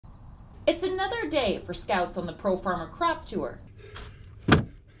It's another day for Scouts on the Pro Farmer Crop Tour.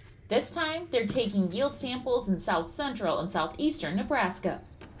 This time, they're taking yield samples in south central and southeastern Nebraska.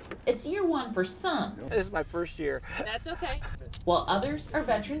 It's year one for some. This is my first year. That's okay. While others are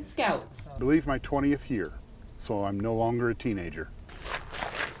veteran Scouts. I believe my 20th year, so I'm no longer a teenager.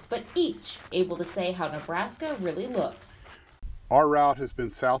 But each able to say how Nebraska really looks. Our route has been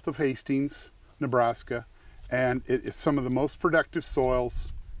south of Hastings, Nebraska, and it is some of the most productive soils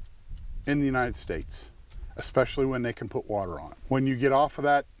in the United States, especially when they can put water on it. When you get off of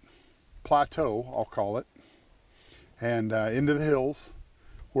that plateau, I'll call it, and into the hills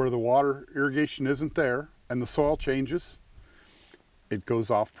where the water irrigation isn't there and the soil changes, it goes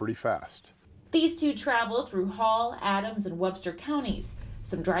off pretty fast. These two travel through Hall, Adams, and Webster counties.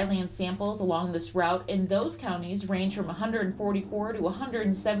 Some dryland samples along this route in those counties range from 144 to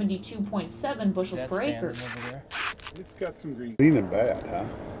 172.7 bushels per acre. It's got some green. Lean and bad, huh?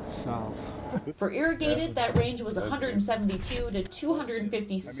 South. For irrigated, that range was 172 to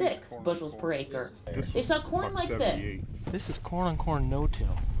 256 bushels per acre. They saw corn like this. This is corn on corn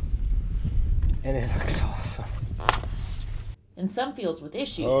no-till. And it looks awesome. In some fields with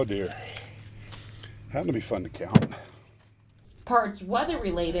issues. Oh dear. That'll be fun to count. Parts weather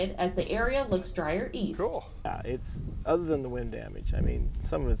related as the area looks drier east. Cool. Yeah, it's, other than the wind damage, I mean,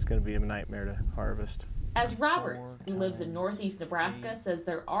 some of it's going to be a nightmare to harvest. As Roberts, who lives in northeast Nebraska, says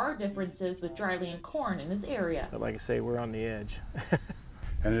there are differences with dryland corn in this area. But like I say, we're on the edge.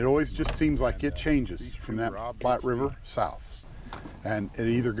 And it always just seems like it changes from that Platte River south. And it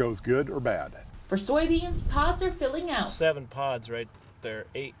either goes good or bad. For soybeans, pods are filling out. 7 pods right there,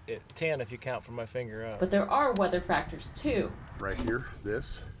 10 if you count from my finger up. But there are weather factors too. Right here,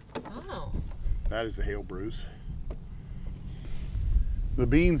 this. Oh. That is the hail bruise. The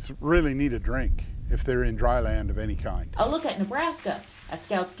beans really need a drink if they're in dry land of any kind. A look at Nebraska as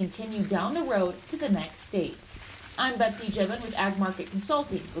Scouts continue down the road to the next state. I'm Betsy Jibben with AgMarket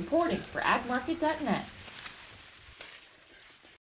Consulting, reporting for AgMarket.net.